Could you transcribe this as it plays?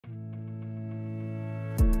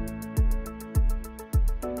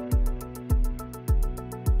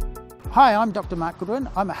Hi, I'm Dr. Mark Goodwin.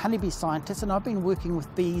 I'm a honeybee scientist and I've been working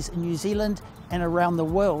with bees in New Zealand and around the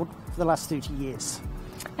world for the last 30 years.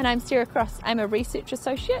 And I'm Sarah Cross. I'm a research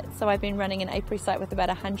associate, so I've been running an apiary site with about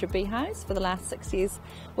 100 beehives for the last 6 years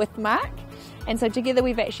with Mark. And so together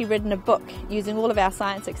we've actually written a book using all of our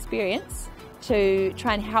science experience to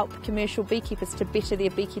try and help commercial beekeepers to better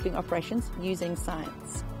their beekeeping operations using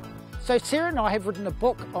science. So Sarah and I have written a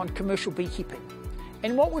book on commercial beekeeping.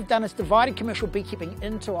 And what we've done is divided commercial beekeeping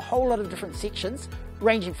into a whole lot of different sections,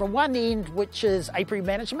 ranging from one end, which is apiary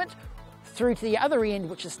management, through to the other end,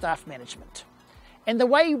 which is staff management. And the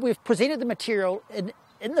way we've presented the material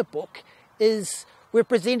in the book is we've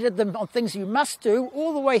presented them on things you must do,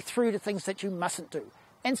 all the way through to things that you mustn't do.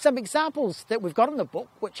 And some examples that we've got in the book,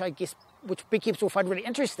 which beekeepers will find really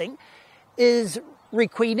interesting, is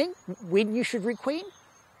requeening, when you should requeen,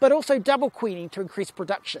 but also double queening to increase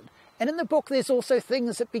production. And in the book there's also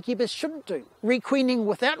things that beekeepers shouldn't do. Requeening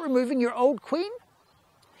without removing your old queen,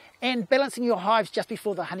 and balancing your hives just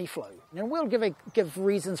before the honey flow. And we'll give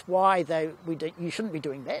reasons why you shouldn't be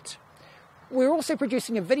doing that. We're also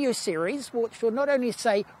producing a video series which will not only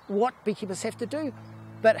say what beekeepers have to do,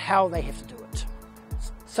 but how they have to do it.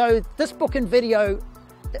 So this book and video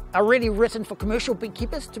are really written for commercial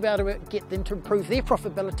beekeepers to be able to get them to improve their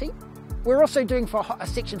profitability. We're also doing a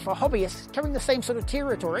section for hobbyists, covering the same sort of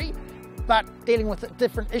territory, but dealing with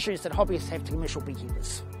different issues that hobbyists have to commercial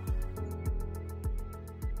beekeepers.